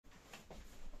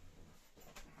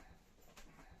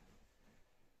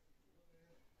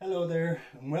Hello there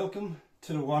and welcome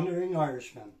to the Wandering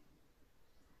Irishman.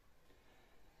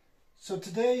 So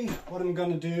today what I'm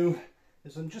going to do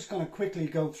is I'm just going to quickly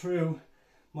go through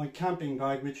my camping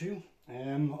bag with you.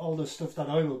 All the stuff that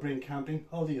I will bring camping,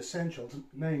 all the essentials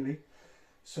mainly.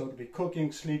 So it'll be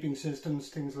cooking, sleeping systems,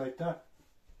 things like that.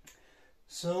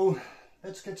 So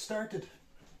let's get started.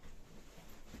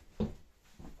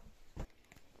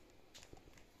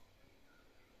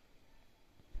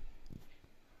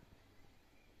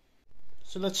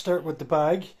 So let's start with the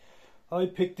bag. I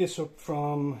picked this up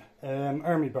from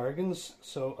Army Bargains,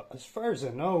 so as far as I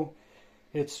know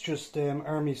it's just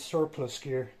Army surplus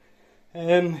gear.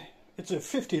 It's a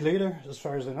 50 litre as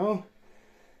far as I know,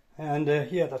 and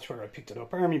yeah, that's where I picked it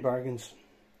up, Army Bargains.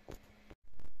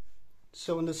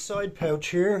 So in the side pouch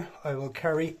here I will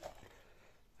carry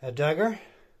a dagger,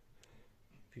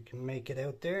 if you can make it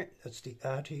out there, that's the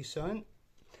AT sign.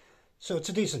 So it's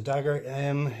a decent dagger.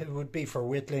 It would be for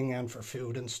whittling and for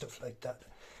food and stuff like that.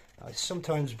 I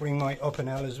sometimes bring my up and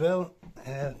L as well,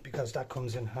 because that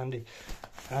comes in handy.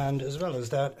 And as well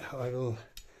as that, I will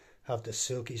have the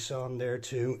silky sawn there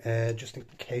too, just in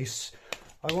case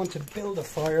I want to build a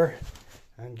fire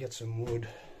and get some wood.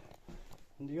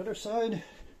 On the other side,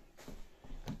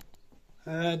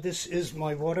 this is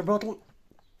my water bottle,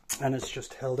 and it's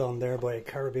just held on there by a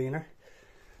carabiner.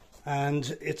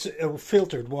 And it's a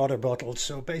filtered water bottle,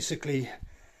 so basically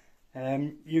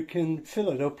you can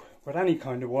fill it up with any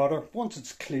kind of water. Once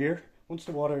it's clear, once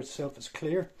the water itself is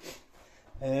clear,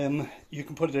 you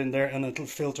can put it in there and it'll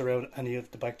filter out any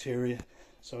of the bacteria.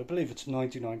 So I believe it's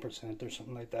 99% or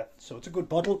something like that. So it's a good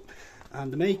bottle,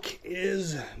 and the make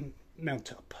is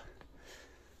Mount Up.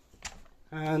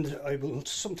 And I will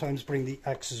sometimes bring the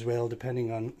axe as well,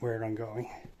 depending on where I'm going.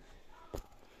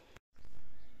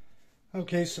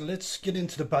 Okay, so let's get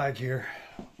into the bag here.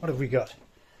 What have we got?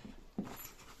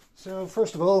 So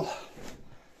first of all,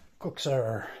 cook's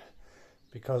hour,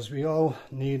 because we all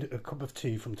need a cup of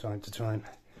tea from time to time.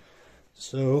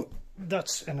 So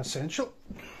that's an essential.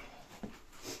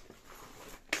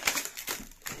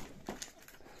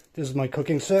 This is my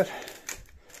cooking set.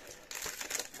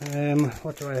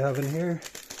 What do I have in here?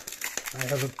 I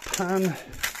have a pan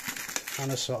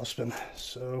and a saucepan.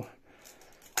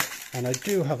 And I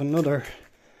do have another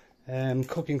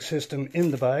cooking system in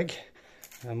the bag,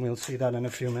 and we'll see that in a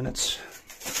few minutes.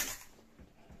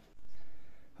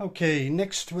 Okay,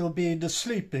 next will be the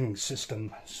sleeping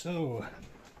system. So,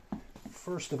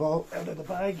 first of all, out of the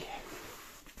bag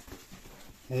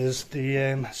is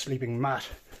the sleeping mat.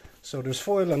 So there's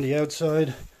foil on the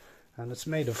outside, and it's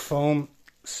made of foam,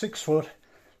 6 foot,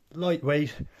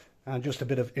 lightweight, and just a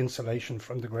bit of insulation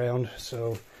from the ground,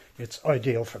 so it's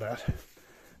ideal for that.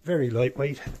 Very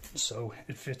lightweight, so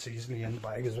it fits easily in the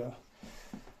bag as well.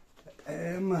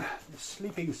 The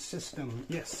sleeping system,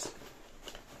 yes.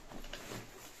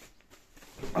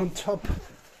 On top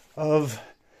of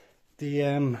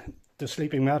the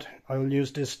sleeping mat, I will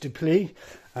use this Depli,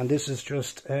 and this is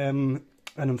just an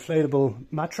inflatable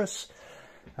mattress,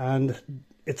 and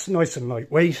it's nice and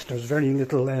lightweight. There's very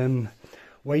little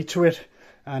weight to it,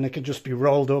 and it can just be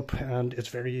rolled up, and it's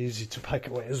very easy to pack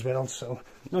away as well, so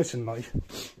nice and light.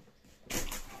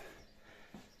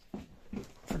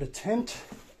 For the tent,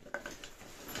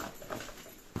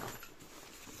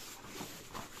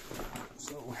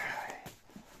 so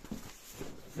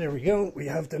there we go, we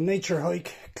have the Nature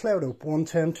Hike Cloud Up 1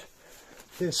 tent.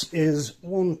 This is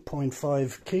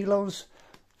 1.5 kilos,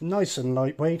 nice and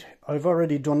lightweight. I've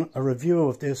already done a review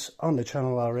of this on the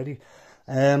channel already.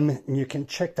 You can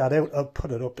check that out. I'll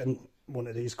put it up in one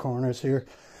of these corners here,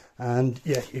 and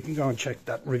yeah, you can go and check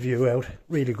that review out.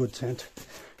 Really good tent,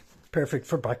 perfect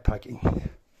for backpacking.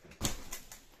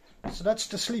 So that's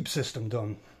the sleep system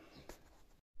done.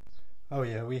 Oh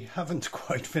yeah, we haven't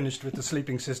quite finished with the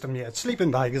sleeping system yet.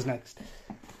 Sleeping bag is next.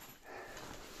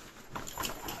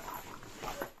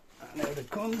 And out it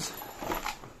comes.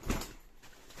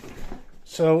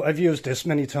 So I've used this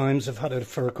many times. I've had it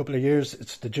for a couple of years.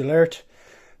 It's the Gillette,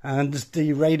 and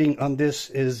the rating on this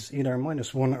is either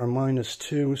 -1 or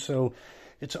 -2, so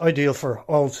it's ideal for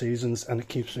all seasons, and it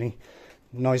keeps me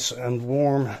nice and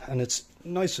warm, and it's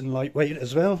nice and lightweight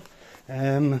as well,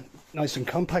 nice and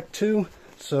compact too,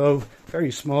 so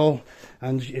very small,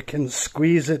 and you can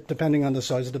squeeze it depending on the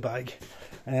size of the bag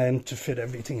to fit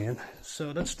everything in.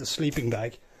 So that's the sleeping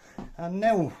bag, and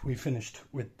now we finished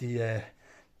with the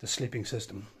sleeping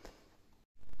system.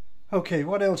 Okay,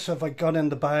 what else have I got in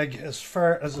the bag as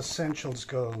far as essentials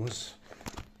goes?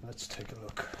 Let's take a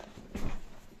look.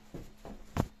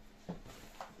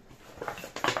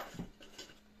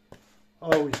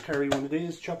 Always carry one of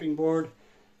these, chopping board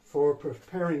for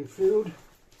preparing food.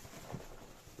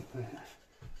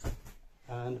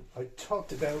 And I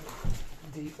talked about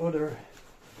the other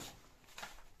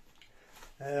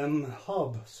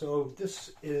hob. So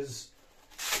this is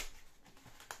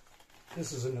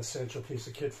an essential piece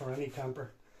of kit for any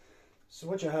camper. So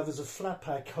what you have is a flat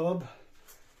pack hob,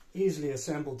 easily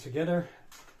assembled together,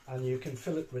 and you can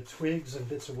fill it with twigs and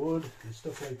bits of wood and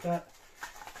stuff like that,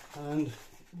 and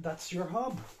that's your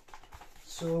hob.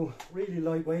 So really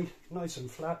lightweight, nice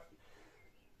and flat.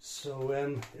 So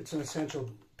it's an essential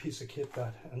piece of kit,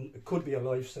 that, and it could be a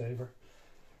lifesaver.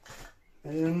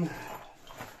 And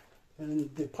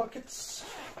the pockets,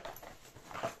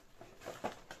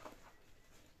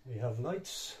 we have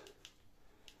lights,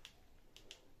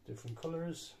 different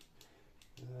colours,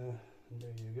 and there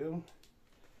you go.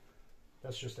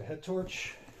 That's just a head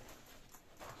torch,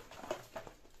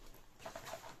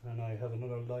 and I have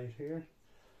another light here,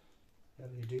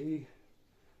 LED, and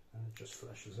it just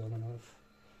flashes on and off.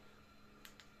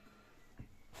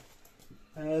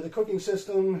 The cooking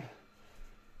system,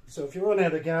 so if you run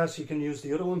out of gas you can use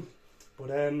the other one, but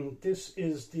this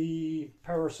is the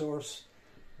power source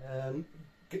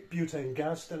butane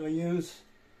gas that I use.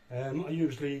 I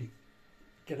usually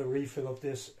get a refill of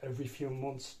this every few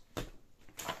months,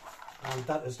 and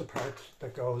that is the part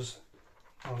that goes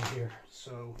on here.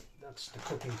 So that's the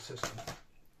cooking system.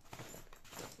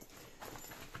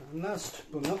 And last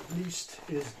but not least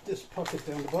is this pocket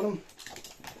down the bottom,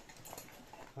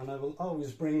 and I will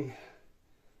always bring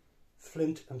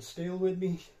flint and steel with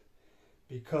me,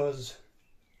 because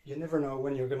you never know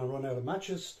when you're going to run out of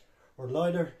matches or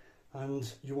lighter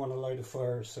and you want to light a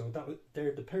fire. So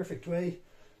they're the perfect way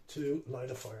to light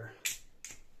a fire.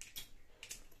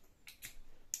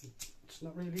 It's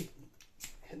not really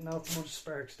hitting off much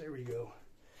sparks. There we go.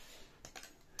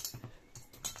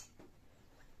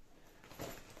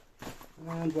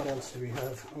 And what else do we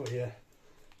have? Oh yeah,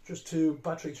 just 2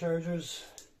 battery chargers,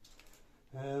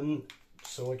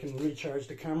 so I can recharge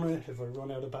the camera if I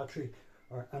run out of battery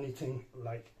or anything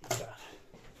like that.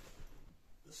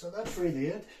 So that's really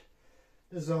it.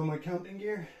 This is all my camping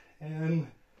gear. I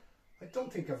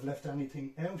don't think I've left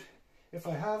anything out. If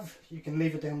I have, you can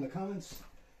leave it down in the comments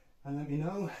and let me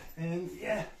know. And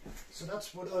yeah, so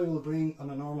that's what I will bring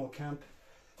on a normal camp.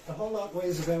 The whole lot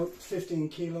weighs about 15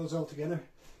 kilos altogether.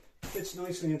 Fits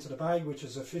nicely into the bag, which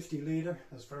is a 50 litre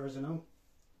as far as I know.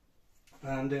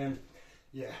 And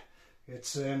yeah,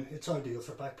 it's ideal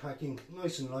for backpacking,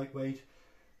 nice and lightweight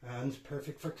and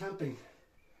perfect for camping.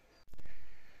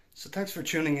 So thanks for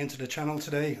tuning into the channel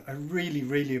today. I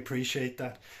really appreciate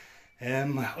that.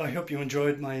 I hope you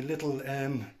enjoyed my little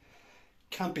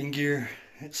camping gear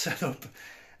setup.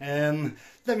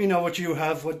 Let me know what you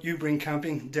have, what you bring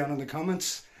camping, down in the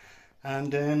comments,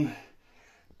 and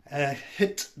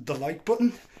hit the like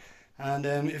button, and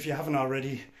if you haven't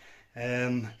already,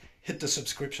 hit the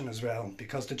subscription as well,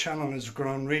 because the channel has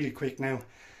grown really quick now,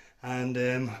 and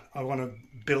I want to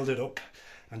build it up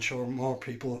and show more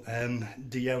people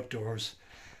the outdoors.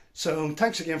 So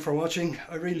thanks again for watching.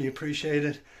 I really appreciate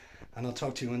it, and I'll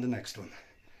talk to you in the next one.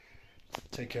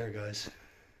 Take care, guys.